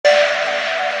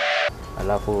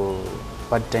alafu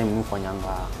part time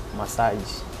mfanyanga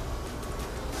massage.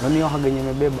 Nani hiyo haga yenye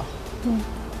nimebeba?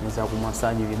 Naweza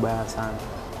kumassage vibaya sana.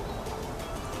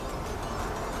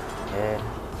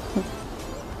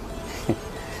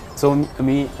 So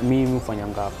mi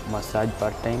mfanyanga massage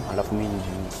part time, alafu mimi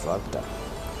ni instructor.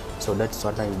 So that's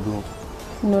what I do.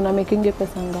 Ndio na making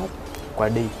pesa ngapi Kwa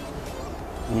day?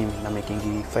 Mimi na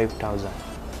making 5,000.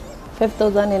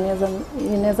 5,000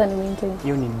 inaweza ni maintain.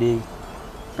 Hiyo ni day.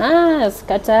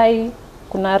 Sikatai.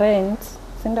 Kuna rent,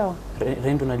 si ndio?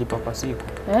 Rent unalipa kwa siku?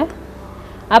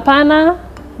 Hapana,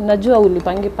 najua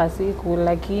ulipangi kwa siku,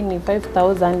 lakini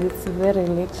 5,000 it's very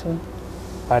little.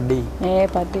 Per day?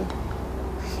 Per day.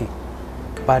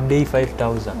 Per day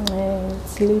 5,000?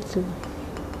 It's little.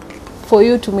 For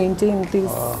you to maintain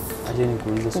this. Aje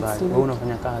nikuulize swali. Wewe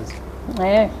unafanya kazi?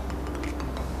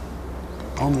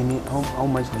 How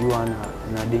much do you earn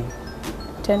in a day?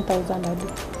 10,000 a day.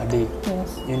 A day?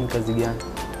 Yes. Hiyo ni kazi gani?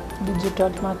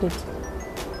 Digital marketing.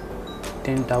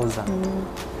 10,000?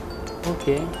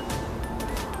 Okay.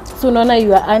 So unaona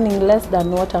you are earning less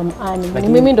than what I'm earning. Ni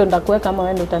mimi ndo ndakuweka kama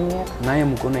wewe ndo utaniweka. Naye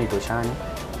mkono itoshani.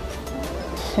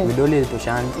 Vidole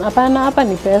itoshani. Hapana, hapa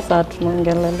ni pesa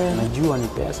tunaongelelea. Najua ni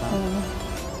pesa.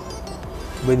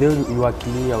 But then you are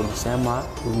clear, unasema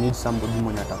you need somebody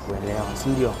mwenye atakuelewa, si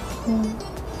ndio?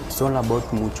 It's all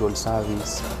about mutual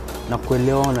service. Na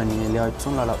kuelewa na nielewa, it's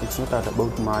not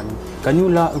about money.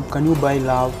 Can you buy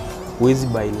love? Huwezi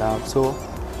buy love. So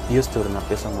hiyo story na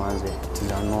pesa mwanze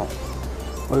tizano.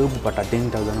 Wewe kupata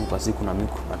 10,000 kwa siku na mimi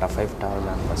kupata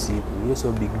 5,000 kwa siku, hiyo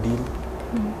so big deal.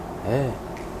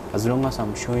 As long as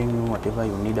I'm showing you whatever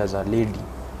you need as a lady,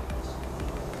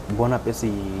 mbona pesa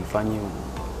ifanye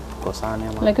kosane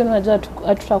ama? Lakini unajua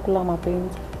hatutakula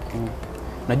mapenzi.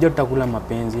 Najua tutakula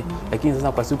mapenzi, lakini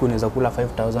sasa kwa siku unaweza kula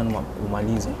 5,000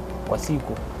 umalize kwa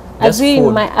siku. As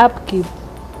in my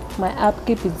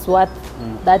upkeep is worth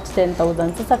that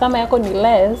 10,000. Sasa kama yako ni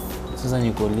less, sasa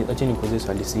acha nikuulize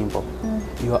swali simple.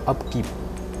 Your upkeep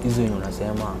hizo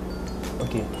unasema,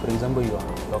 okay, for example you are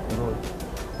clothes.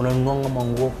 Unanunua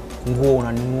nguo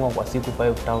unanunua kwa siku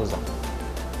 5,000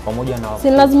 pamoja na si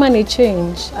lazima ni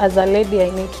change. As a lady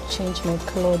I need to change my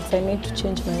clothes, I need to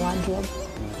change my wardrobe.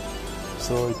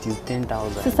 So it is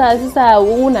 10,000. Sasa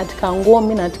unataka nguo,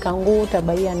 mimi nataka nguo,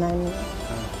 utabaia nani?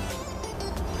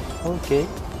 Okay.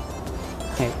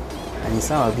 Ni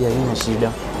sawa pia, ina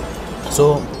shida.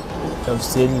 So I've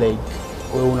said like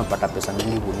wewe unapata pesa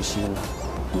nyingi kunishinda.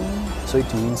 So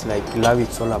it means like love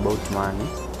is all about money.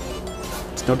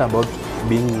 It's not about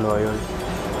being loyal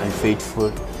and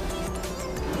faithful.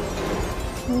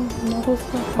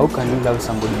 How can you love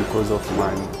somebody because of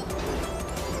money?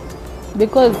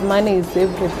 Because money is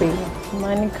everything.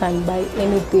 Money can buy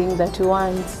anything that you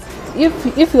want.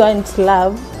 If you want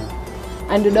love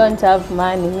and you don't have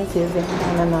money, mimi siwezi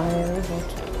kuana na wewe.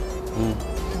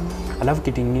 Alafu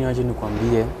kitu kingine acha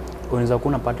nikwambie, unaweza kuwa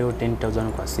unapata hiyo 10,000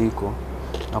 kwa siku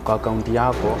na kwa account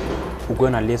yako uko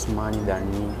na less money than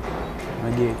me.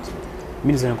 Unajua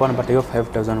mimi nilikuwa napata hiyo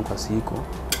 5,000 kwa siku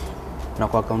na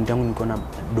kwa account yangu niko na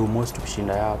do most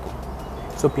kushinda yako.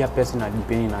 So pia pesa ina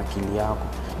depend na akili yako.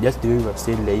 Just the way you have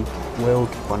said like wewe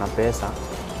ukiwa na pesa,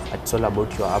 it's all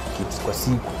about your upkeep kwa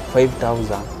siku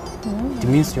 5,000. It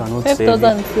means you are not saving.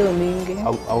 5,000 sio mingi.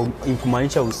 Au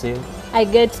kumaanisha usave. I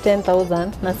get 10,000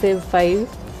 na save 5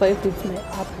 is my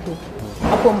upkeep.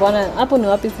 Hapo ni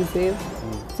wapi si save?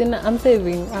 Sina, I'm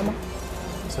saving ama.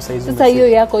 Sasa hiyo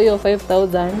yako hiyo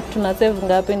 5,000 tuna save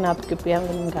ngapi na upkeep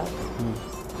yangu ni ngapi?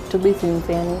 To be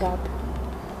sincere ni ngapi?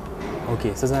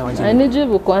 Okay, sasa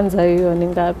nijibu kwanza hiyo ni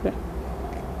ngapi?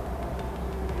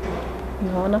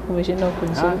 Naona umeshinda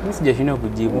kujibu. Mimi sijashinda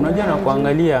kujibu. Unajua na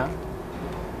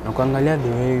kuangalia the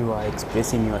way you are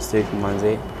expressing yourself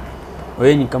manze.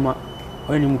 Wewe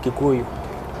ni Mkikuyu.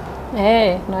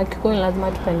 Na Kikuyu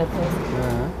lazima tupende pesa.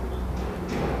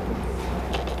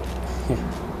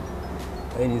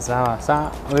 Wewe ni sawa.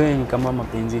 Sasa wewe ni kama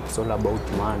mapenzi, it's all about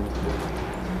money.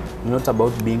 Not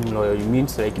about being loyal. It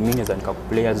means like mimi naweza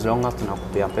nikakuplay as long as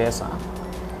tunakupea pesa.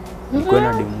 Niko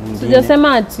na demu mwingine.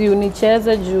 Sijasema ati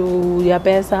unicheze juu ya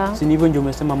pesa. Si hivyo ndio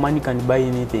umesema money can buy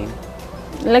anything.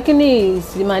 Lakini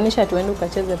simaanisha tuende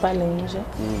ukacheze pale nje.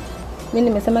 Mimi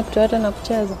nimesema kitu yote na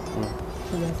kucheza.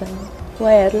 Sijasema.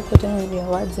 Why are you putting your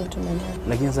words into my mouth?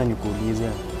 Lakini sasa nikuulize,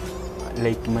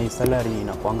 like my salary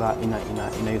inakuanga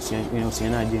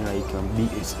inahusiana je na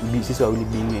like sisi wawili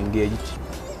being engaged?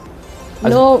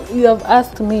 No, you have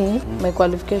asked me my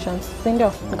qualifications.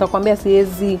 Ndio, nikakwambia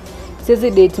siwezi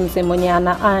date mse mwenye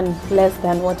ana earn less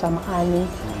than what I'm earning.